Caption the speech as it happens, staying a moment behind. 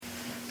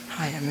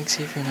Hi, I'm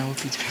Xavier and I will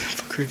be doing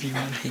a book review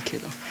on Hey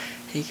Kiddo.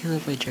 Hey Kiddo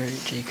by Jared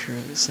J.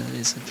 Kurosa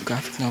is a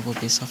graphic novel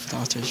based off of the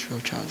author's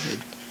real childhood.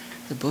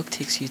 The book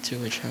takes you through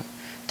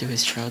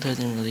his childhood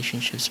and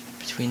relationships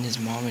between his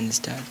mom and his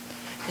dad.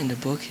 In the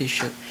book, he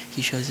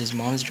shows his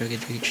mom's drug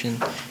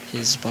addiction,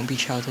 his bumpy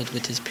childhood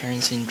with his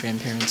parents and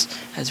grandparents,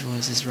 as well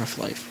as his rough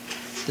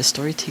life. The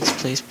story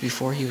takes place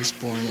before he was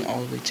born and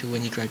all the way to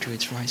when he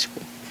graduates from high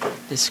school.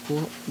 This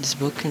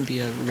book can be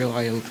a real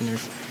eye-opener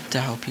to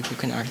how people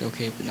can act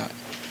okay but not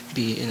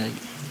be in a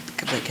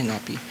but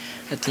cannot be.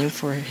 A theme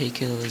for Hey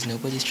Kiddo is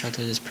nobody's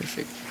childhood is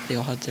perfect. They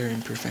all have their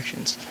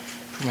imperfections.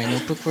 For my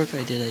notebook work,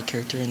 I did a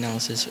character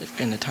analysis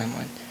and a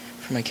timeline.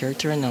 For my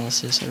character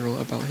analysis, I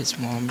wrote about his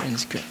mom and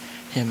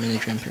him and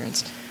his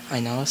grandparents. I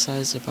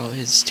analyzed about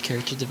his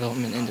character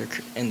development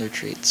and their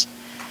traits.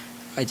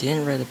 I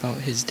didn't write about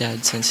his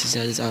dad since his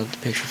dad is out of the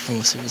picture for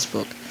most of his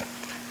book.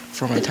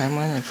 For my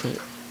timeline, I put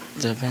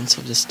the events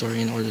of the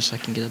story in order so I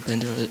can get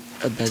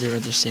a better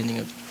understanding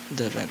of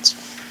the events.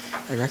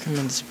 I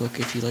recommend this book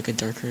if you like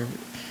darker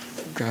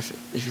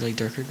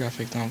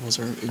graphic novels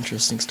or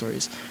interesting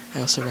stories.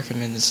 I also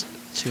recommend this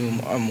to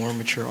more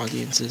mature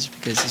audiences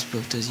because this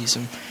book does use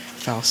some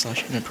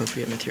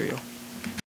foul/inappropriate material.